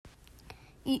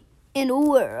in a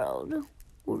world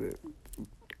where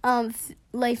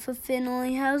Life of Finn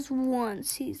only has one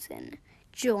season.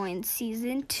 Join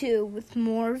season 2 with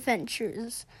more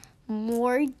adventures,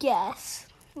 more guests,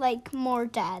 like more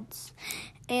dads,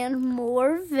 and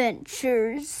more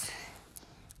adventures,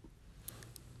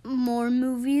 more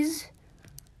movies,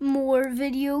 more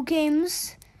video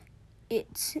games.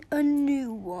 It's a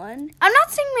new one. I'm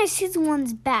not saying my season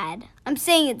 1's bad. I'm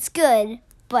saying it's good,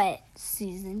 but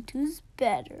season 2's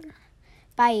better.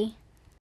 Bye.